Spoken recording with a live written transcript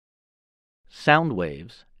Sound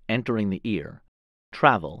waves entering the ear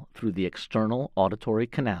travel through the external auditory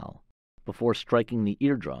canal before striking the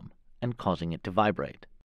eardrum and causing it to vibrate.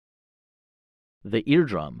 The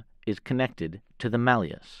eardrum is connected to the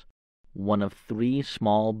malleus, one of three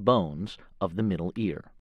small bones of the middle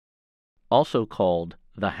ear. Also called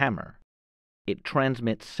the hammer, it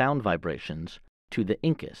transmits sound vibrations to the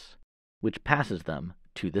incus, which passes them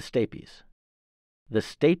to the stapes. The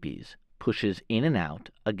stapes pushes in and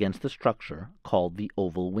out against the structure called the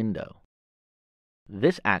oval window.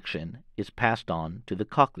 This action is passed on to the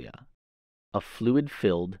cochlea, a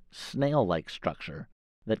fluid-filled, snail-like structure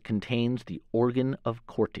that contains the organ of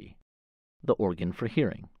Corti, the organ for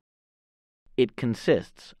hearing. It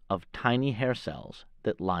consists of tiny hair cells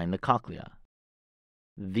that line the cochlea.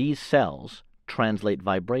 These cells translate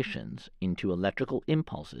vibrations into electrical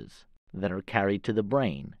impulses that are carried to the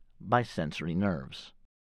brain by sensory nerves.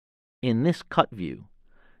 In this cut view,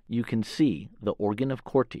 you can see the organ of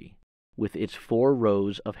Corti with its 4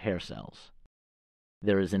 rows of hair cells.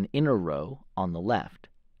 There is an inner row on the left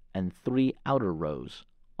and 3 outer rows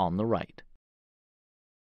on the right.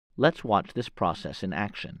 Let's watch this process in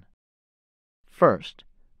action. First,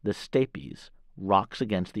 the stapes rocks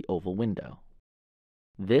against the oval window.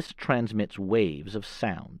 This transmits waves of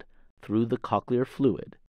sound through the cochlear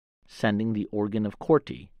fluid, sending the organ of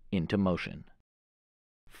Corti into motion.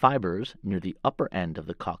 Fibers near the upper end of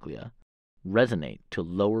the cochlea resonate to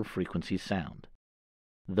lower frequency sound.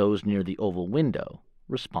 Those near the oval window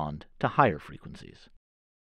respond to higher frequencies.